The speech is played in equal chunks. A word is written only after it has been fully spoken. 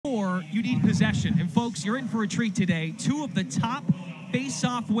you need possession. And folks, you're in for a treat today. Two of the top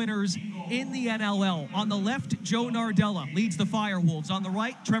face-off winners in the NLL. On the left, Joe Nardella leads the Firewolves. On the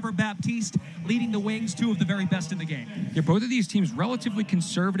right, Trevor Baptiste leading the Wings, two of the very best in the game. Yeah, both of these teams relatively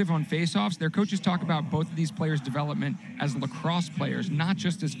conservative on face-offs. Their coaches talk about both of these players' development as lacrosse players, not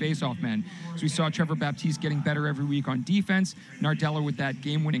just as face-off men. So we saw Trevor Baptiste getting better every week on defense. Nardella with that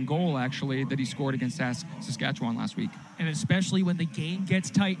game-winning goal, actually, that he scored against Saskatchewan last week. And especially when the game gets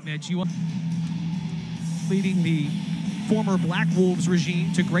tight, Mitch, you leading the former Black Wolves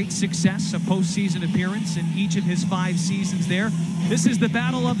regime to great success, a postseason appearance in each of his 5 seasons there. This is the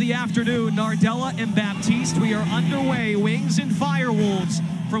battle of the afternoon, Nardella and Baptiste. We are underway, Wings and Firewolves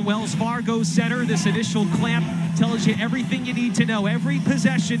from Wells Fargo Center. This initial clamp tells you everything you need to know. Every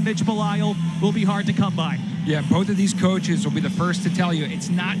possession, Mitch Belisle, will be hard to come by. Yeah, both of these coaches will be the first to tell you it's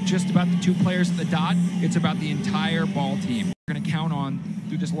not just about the 2 players at the dot, it's about the entire ball team. We're going to count on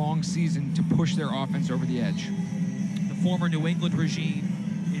through this long season to push their offense over the edge. Former New England regime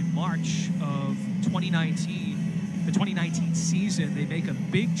in March of 2019, the 2019 season, they make a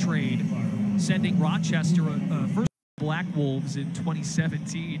big trade, sending Rochester first Black Wolves in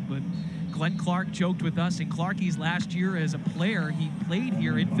 2017. But Glenn Clark joked with us in Clarkie's last year as a player. He played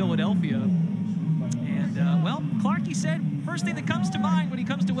here in Philadelphia. And, well, Clarkie said first thing that comes to mind when he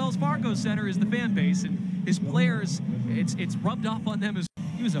comes to Wells Fargo Center is the fan base. And his players, it's rubbed off on them as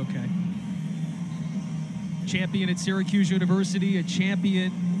he was okay. Champion at Syracuse University, a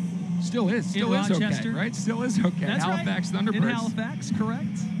champion still is Rochester. Okay, right? Still is okay. That's Halifax right. Thunderbirds. In Halifax,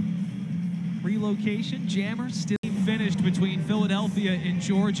 correct. Relocation, jammer, still finished between Philadelphia and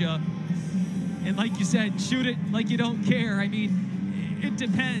Georgia. And like you said, shoot it like you don't care. I mean, it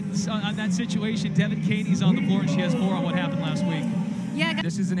depends on that situation. Devin Caney's on the floor, and she has more on what happened last week. Yeah.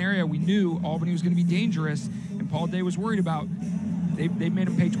 This is an area we knew Albany was going to be dangerous, and Paul Day was worried about. They've made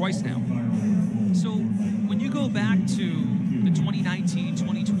him pay twice now. So when you go back to the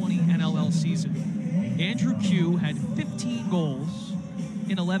 2019-2020 NLL season, Andrew Q had 15 goals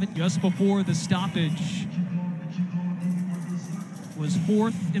in 11 just before the stoppage. Was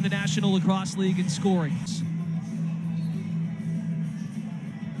 4th in the National Lacrosse League in scoring.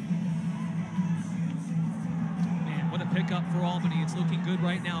 Man, what a pickup for Albany. It's looking good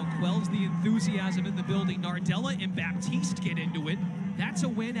right now. Quells the enthusiasm in the building. Nardella and Baptiste get into it. That's a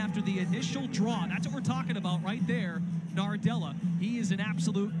win after the initial draw. That's what we're talking about right there. Nardella, he is an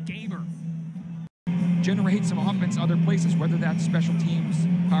absolute gamer. Generate some offense other places, whether that's special teams,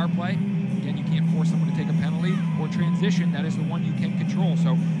 power play. Again, you can't force someone to take a penalty, or transition. That is the one you can control.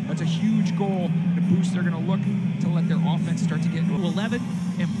 So that's a huge goal, the boost they're going to look to let their offense start to get into 11.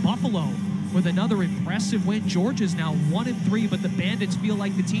 And Buffalo with another impressive win. Georgia's now 1-3, but the Bandits feel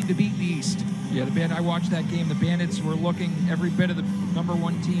like the team to beat in the East. Yeah, I watched that game. The Bandits were looking every bit of the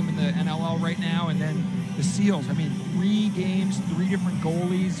 #1 team in the NLL right now, and then the Seals. I mean, 3 games, 3 different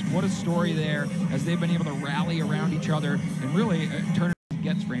goalies. What a story there, as they've been able to rally around each other and really turn it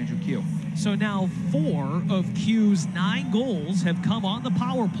gets for Andrew Q. So now 4 of Q's 9 goals have come on the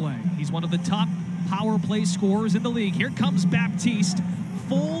power play. He's one of the top power play scorers in the league. Here comes Baptiste,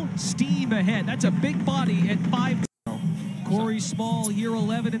 full steam ahead. That's a big body at 5. Corey Small, year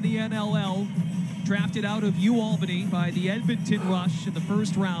 11 in the NLL, drafted out of UAlbany by the Edmonton Rush in the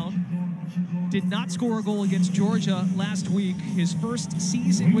first round. Did not score a goal against Georgia last week. His first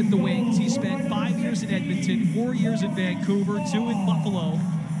season with the Wings. He spent 5 years in Edmonton, 4 years in Vancouver, 2 in Buffalo.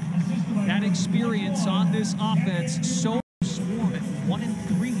 That experience on this offense, so swarm at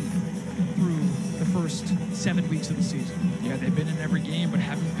 1-3 through the first 7 weeks of the season. Yeah, they've been in every game, but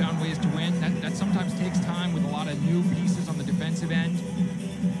haven't found ways to win. That sometimes takes time with a lot of new pieces on the defensive end.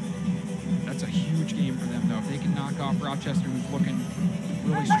 That's a huge game for them, though. If they can knock off Rochester, who's looking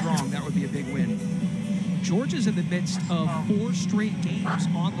really strong, that would be a big win. Georgia's in the midst of 4 straight games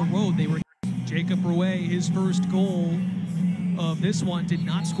on the road. They were Jacob Rouet, his first goal of this one, did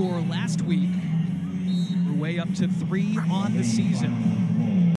not score last week. Rouet up to 3 on the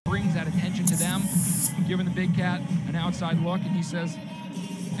season. Brings that attention to them, giving the big cat an outside look, and he says,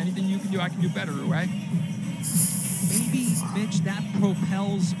 anything you can do, I can do better, Rouet. Maybe, Mitch, that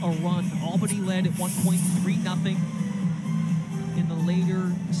propels a run. Albany led at 1 point 3-0 in the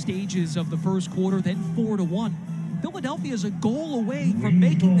later stages of the first quarter, then 4-1. Philadelphia is a goal away from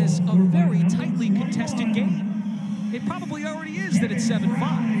making this a very tightly contested game. It probably already is that it's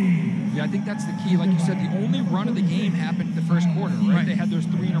 7-5. Yeah, I think that's the key. Like you said, the only run of the game happened in the first quarter, right? They had those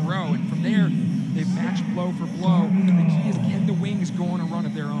 3 in a row, and from there, they've matched blow for blow. The key is, can the Wings go on a run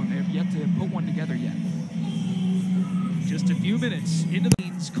of their own? They have yet to put one together yet. Just a few minutes into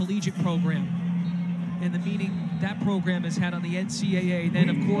the Collegiate program. and the meaning that program has had on the NCAA, then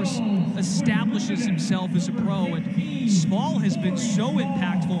of course establishes himself as a pro. And Small has been so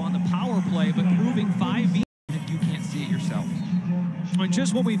impactful on the power play, but proving 5v if you can't see it yourself. And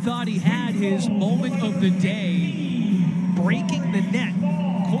just when we thought he had his moment of the day, breaking the net,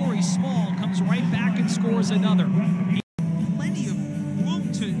 Corey Small comes right back and scores another. He had plenty of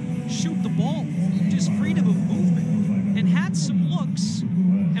room to shoot the ball, just freedom of movement, and had some looks.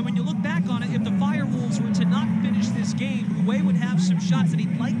 And when you look back on it, if the Firewolves were to not finish this game, Rouet would have some shots that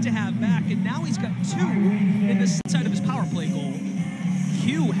he'd like to have back, and now he's got 2 in the side of his power play goal.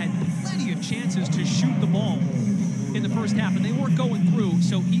 Q had plenty of chances to shoot the ball in the first half, and they weren't going through,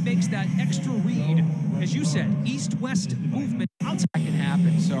 so he makes that extra read, as you said, east-west movement outside. That can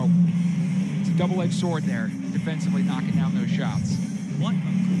happen, so it's a double-edged sword there, defensively knocking down those shots. What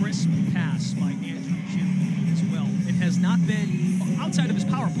a crisp pass by Andrew Q as well. It has not been, outside of his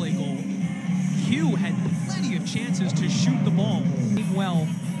power play goal, Q had plenty of chances to shoot the ball. Well,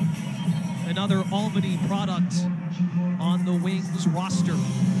 another Albany product on the Wings roster.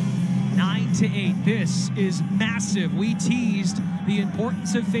 9-8. This is massive. We teased the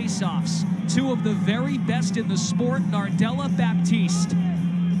importance of faceoffs. 2 of the very best in the sport, Nardella, Baptiste.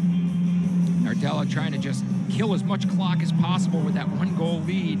 Nardella trying to just kill as much clock as possible with that 1-goal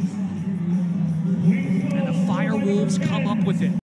lead. And the Firewolves come up with it.